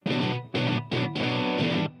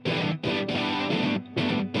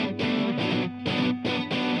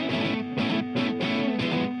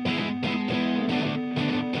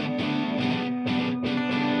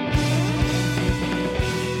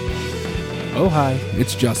Oh hi,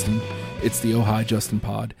 it's Justin. It's the Oh Hi Justin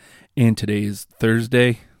pod, and today is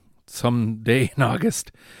Thursday, some day in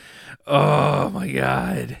August. Oh my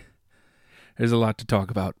god, there's a lot to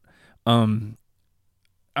talk about. I'm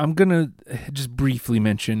gonna just briefly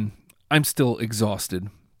mention I'm still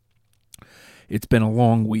exhausted. It's been a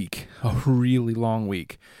long week, a really long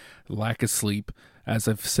week. Lack of sleep. As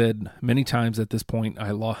I've said many times at this point,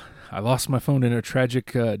 I lost my phone in a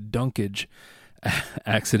tragic dunkage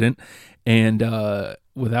accident, and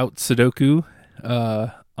without Sudoku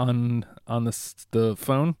on the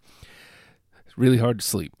phone, it's really hard to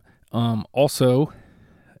sleep. Also,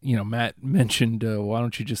 Matt mentioned, why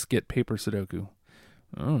don't you just get paper Sudoku?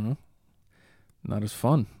 I don't know. Not as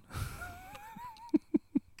fun.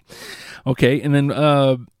 Okay, and then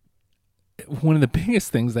one of the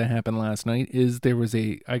biggest things that happened last night is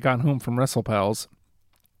I got home from WrestlePals,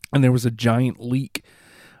 and there was a giant leak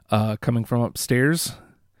coming from upstairs.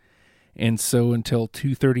 And so until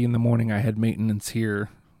 2:30 in the morning, I had maintenance here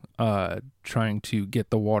trying to get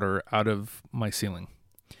the water out of my ceiling.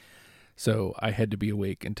 So I had to be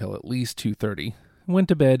awake until at least 2:30. Went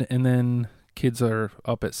to bed, and then kids are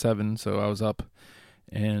up at 7, so I was up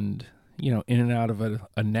and, in and out of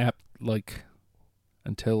a nap like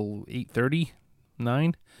until 8:30,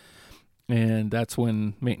 9. And that's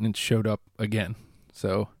when maintenance showed up again.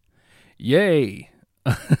 So, yay!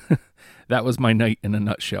 That was my night in a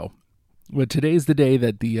nutshell. But today's the day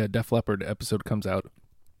that the Def Leppard episode comes out.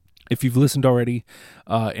 If you've listened already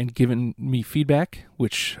and given me feedback,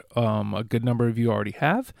 which a good number of you already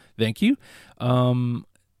have, thank you. I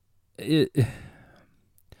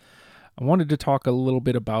wanted to talk a little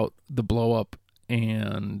bit about the blow up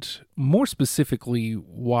and more specifically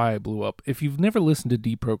why I blew up. If you've never listened to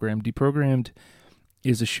Deprogrammed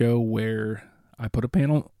is a show where I put a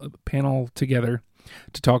panel together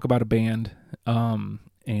to talk about a band.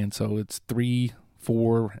 And so it's 3,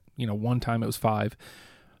 4, one time it was 5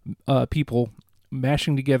 people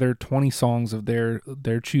mashing together 20 songs of their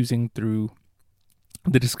choosing through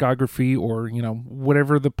the discography or,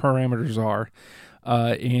 whatever the parameters are.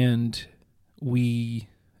 And we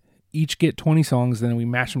each get 20 songs, then we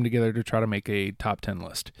mash them together to try to make a top 10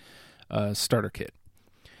 list, starter kit.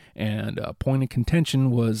 And point of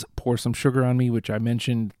contention was Pour Some Sugar on Me, which I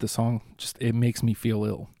mentioned. The song it makes me feel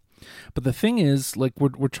ill. But the thing is, like,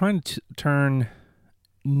 we're trying to turn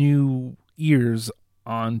new ears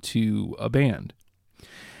onto a band.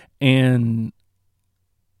 And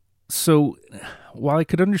so while I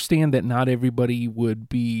could understand that not everybody would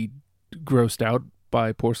be grossed out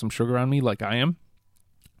by Pour Some Sugar on Me like I am,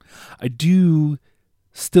 I do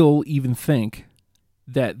still even think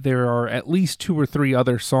that there are at least 2 or 3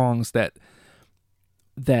 other songs that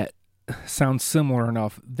sound similar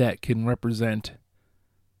enough that can represent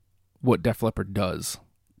what Def Leppard does.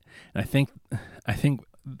 And I think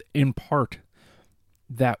in part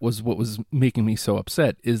that was what was making me so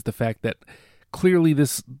upset, is the fact that clearly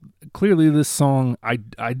this song I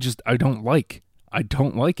don't like. I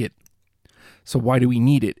don't like it. So why do we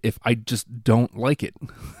need it if I just don't like it?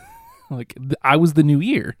 Like, I was the new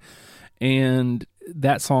ear, and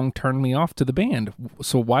that song turned me off to the band.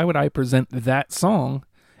 So why would I present that song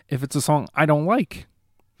if it's a song I don't like?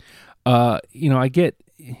 I get,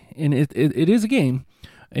 and it is a game,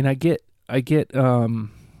 and I get,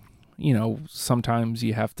 sometimes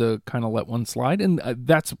you have to kind of let one slide, and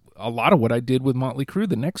that's a lot of what I did with Motley Crue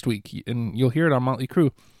the next week, and you'll hear it on Motley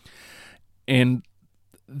Crue. And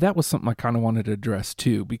that was something I kind of wanted to address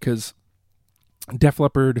too, because Def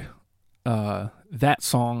Leppard, that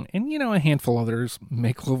song, and a handful of others,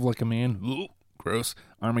 Make Love Like a Man, ooh, gross,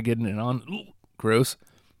 Armageddon and On, ooh, gross,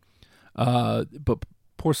 but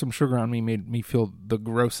Pour Some Sugar on Me made me feel the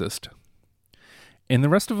grossest. And the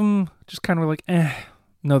rest of them just kind of were like,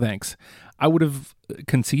 no thanks. I would have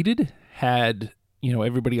conceded had,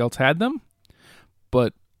 everybody else had them,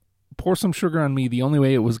 but Pour Some Sugar on Me, the only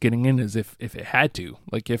way it was getting in is if it had to.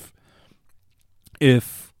 Like, if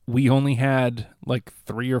we only had like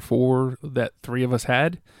 3 or 4 that 3 of us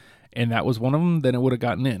had, and that was one of them, then it would have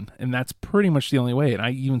gotten in. And that's pretty much the only way. And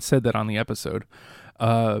I even said that on the episode.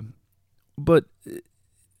 But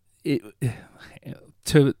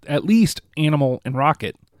to at least Animal and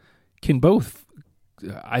Rocket can both,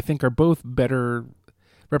 I think, are both better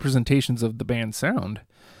representations of the band's sound.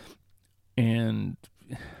 And,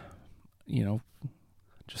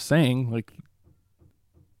 just saying, like,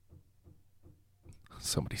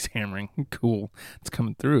 somebody's hammering. Cool. It's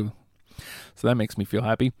coming through. So that makes me feel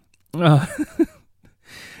happy. Motley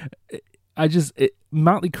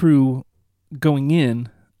Crue going in,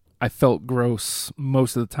 I felt gross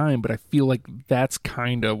most of the time, but I feel like that's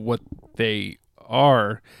kind of what they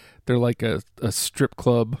are. They're like a strip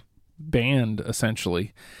club band,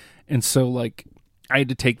 essentially. And so, like, I had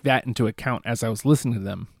to take that into account as I was listening to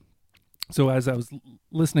them. So as I was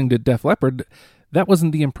listening to Def Leppard, that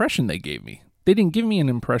wasn't the impression they gave me. They didn't give me an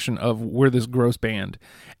impression of we're this gross band.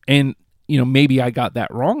 And, maybe I got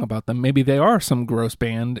that wrong about them. Maybe they are some gross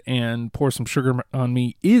band, and Pour Some Sugar on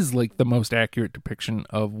Me is like the most accurate depiction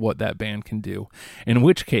of what that band can do. In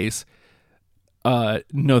which case,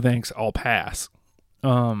 no thanks, I'll pass.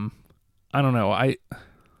 I don't know.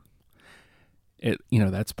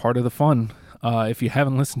 That's part of the fun. If you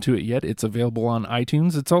haven't listened to it yet, it's available on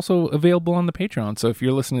iTunes. It's also available on the Patreon. So if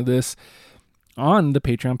you're listening to this on the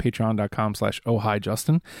Patreon,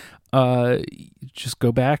 patreon.com/ohhijustin, just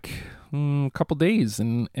go back a couple days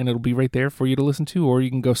and it'll be right there for you to listen to, or you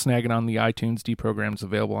can go snag it on the iTunes. Deprogram's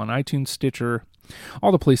available on iTunes, Stitcher,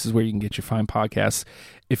 all the places where you can get your fine podcasts.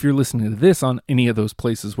 If you're listening to this on any of those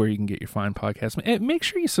places where you can get your fine podcasts, make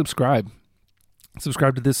sure you subscribe.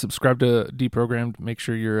 Subscribe to this, subscribe to Deprogrammed. Make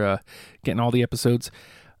sure you're getting all the episodes.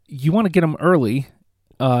 You want to get them early.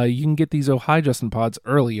 You can get these Oh Hi Justin pods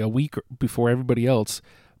early, a week before everybody else,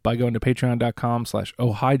 by going to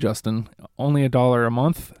patreon.com/ohhijustin. Only $1 a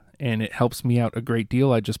month, and it helps me out a great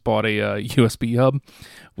deal. I just bought a USB hub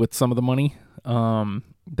with some of the money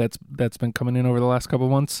that's been coming in over the last couple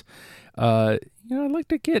of months. I'd like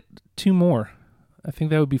to get 2 more. I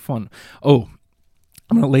think that would be fun. Oh,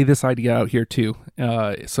 I'm going to lay this idea out here too.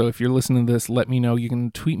 So if you're listening to this, let me know. You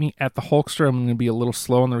can tweet me at the Hulkster. I'm going to be a little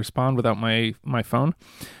slow on the respond without my phone,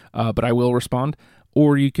 but I will respond.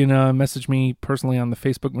 Or you can message me personally on the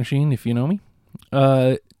Facebook machine if you know me.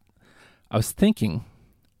 I was thinking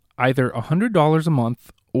either $100 a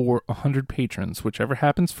month or 100 patrons, whichever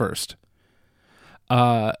happens first.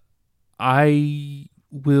 I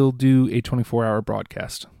will do a 24-hour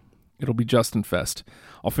broadcast. It'll be Justin Fest.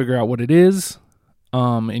 I'll figure out what it is.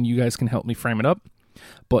 And you guys can help me frame it up.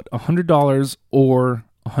 But $100 or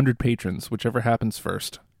 100 patrons, whichever happens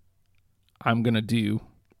first, I'm going to do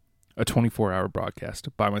a 24-hour broadcast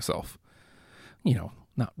by myself.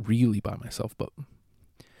 Not really by myself, but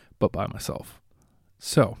by myself.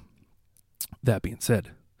 So, that being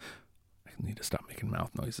said, I need to stop making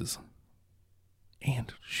mouth noises.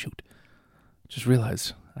 And, shoot, just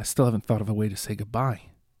realized I still haven't thought of a way to say goodbye.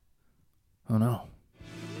 Oh no.